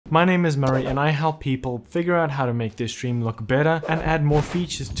My name is Murray and I help people figure out how to make their stream look better and add more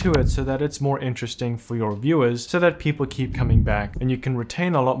features to it so that it's more interesting for your viewers, so that people keep coming back and you can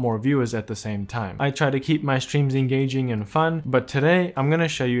retain a lot more viewers at the same time. I try to keep my streams engaging and fun, but today I'm going to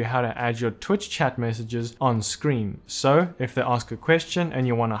show you how to add your Twitch chat messages on screen. So if they ask a question and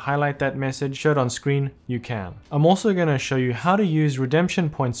you want to highlight that message, show it on screen, you can. I'm also going to show you how to use redemption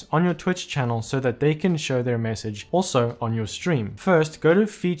points on your Twitch channel so that they can show their message also on your stream. First, go to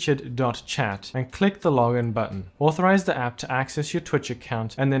𝗧𝗥𝗔𝗡𝗥 and click the login button. Authorize the app to access your Twitch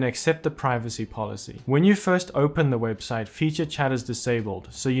account and then accept the privacy policy. When you first open the website, featured chat is disabled,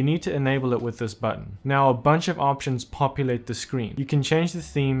 so you need to enable it with this button. Now a bunch of options populate the screen. You can change the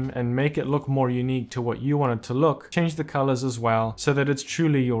theme and make it look more unique to what you want it to look, change the colors as well so that it's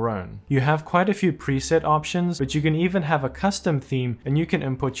truly your own. You have quite a few preset options, but you can even have a custom theme and you can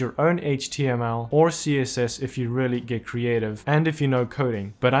input your own HTML or CSS if you really get creative and if you know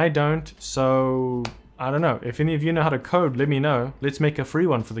coding. But I don't, so I don't know. If any of you know how to code, let me know. Let's make a free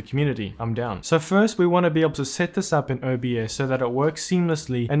one for the community. I'm down. So first we want to be able to set this up in OBS so that it works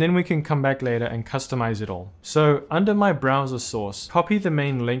seamlessly, and then we can come back later and customize it all. So under my browser source, copy the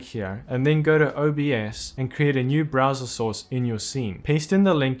main link here and then go to OBS and create a new browser source in your scene. Paste in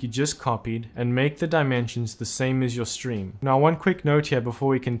the link you just copied and make the dimensions the same as your stream. Now one quick note here before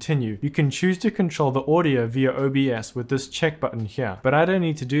we continue. You can choose to control the audio via OBS with this check button here, but I don't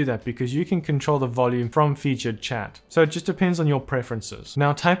need to do that because you can control the volume from featured chat. So it just depends on your preferences.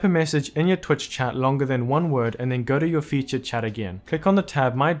 Now type a message in your Twitch chat longer than one word and then go to your featured chat again. Click on the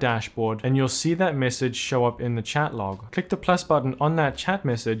tab My Dashboard and you'll see that message show up in the chat log. Click the plus button on that chat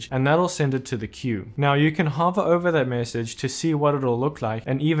message and that'll send it to the queue. Now you can hover over that message to see what it'll look like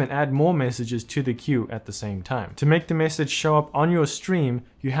and even add more messages to the queue at the same time. To make the message show up on your stream,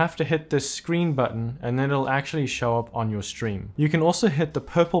 you have to hit this screen button and then it'll actually show up on your stream. You can also hit the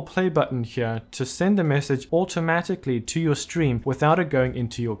purple play button here to send the message automatically to your stream without it going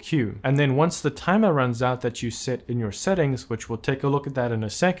into your queue. And then once the timer runs out that you set in your settings, which we'll take a look at that in a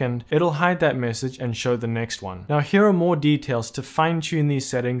second, it'll hide that message and show the next one. Now here are more details to fine tune these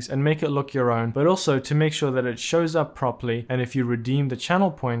settings and make it look your own, but also to make sure that it shows up properly, and if you redeem the channel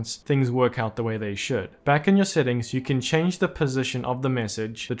points, things work out the way they should. Back in your settings, you can change the position of the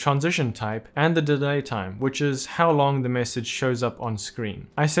message, the transition type, and the delay time, which is how long the message shows up on screen.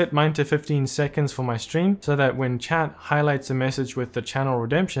 I set mine to 15 seconds for my stream so that when chat highlights a message with the channel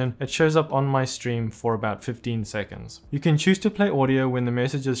redemption, it shows up on my stream for about 15 seconds. You can choose to play audio when the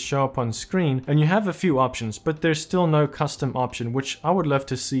messages show up on screen, and you have a few options, but there's still no custom option, which I would love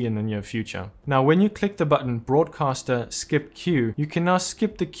to see in the near future. Now when you click the button Broadcaster Skip Queue, you can now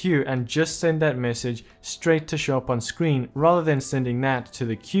skip the queue and just send that message straight to show up on screen rather than sending that to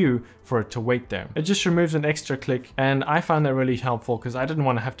the queue for it to wait there. It just removes an extra click, and I found that really helpful because I didn't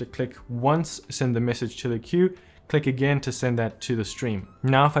want to have to click once, send the message to the queue, click again to send that to the stream.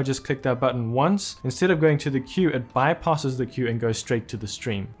 Now if I just click that button once, instead of going to the queue, it bypasses the queue and goes straight to the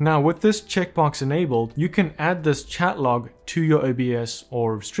stream. Now with this checkbox enabled, you can add this chat log to your OBS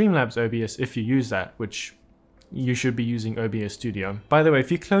or Streamlabs OBS if you use that, which you should be using OBS Studio. By the way,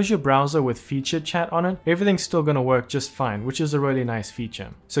 if you close your browser with featured chat on it, everything's still going to work just fine, which is a really nice feature.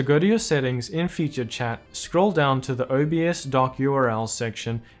 So go to your settings in featured chat, scroll down to the OBS doc URL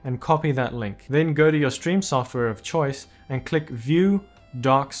section and copy that link. Then go to your stream software of choice and click View,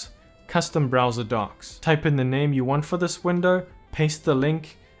 Docs, Custom Browser Docs. Type in the name you want for this window, paste the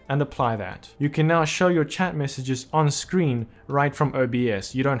link, and apply that. You can now show your chat messages on screen right from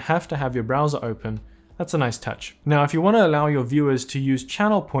OBS. You don't have to have your browser open. That's a nice touch. Now, if you want to allow your viewers to use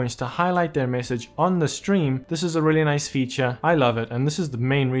channel points to highlight their message on the stream, this is a really nice feature. I love it, and this is the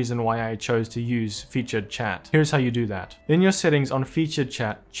main reason why I chose to use featured chat. Here's how you do that. In your settings on featured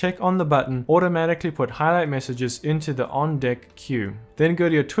chat, check on the button Automatically put highlight messages into the on deck queue. Then go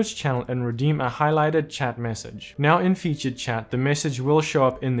to your Twitch channel and redeem a highlighted chat message. Now in featured chat, the message will show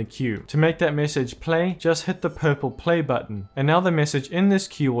up in the queue. To make that message play, just hit the purple play button. And now the message in this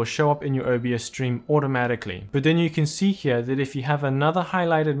queue will show up in your OBS stream automatically. But then you can see here that if you have another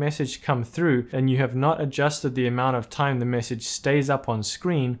highlighted message come through and you have not adjusted the amount of time the message stays up on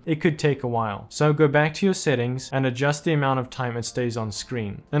screen, it could take a while. So go back to your settings and adjust the amount of time it stays on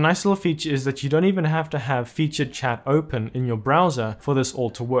screen. A nice little feature is that you don't even have to have featured chat open in your browser for this all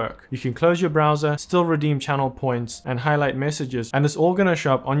to work. You can close your browser, still redeem channel points and highlight messages, and it's all going to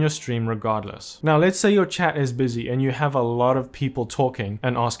show up on your stream regardless. Now let's say your chat is busy and you have a lot of people talking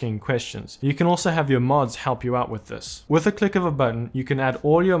and asking questions. You can also have your mods help you out with this. With a click of a button, you can add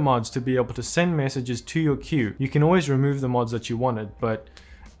all your mods to be able to send messages to your queue. You can always remove the mods that you wanted, but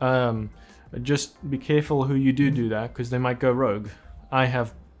just be careful who you do that, because they might go rogue. I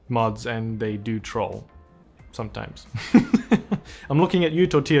have mods and they do troll. Sometimes. I'm looking at you,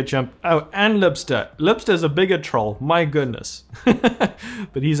 𝗧𝗥𝗧𝗏. Oh, and 𝗧𝗏𝗧𝗏. 𝗧𝗏𝗧𝗏's a bigger troll, my goodness.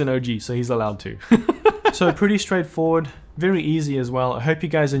 But he's an OG, so he's allowed to. So pretty straightforward, very easy as well. I hope you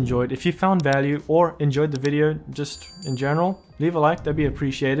guys enjoyed. If you found value or enjoyed the video, just in general, leave a like, that'd be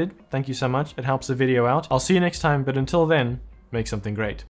appreciated. Thank you so much, it helps the video out. I'll see you next time, but until then, make something great.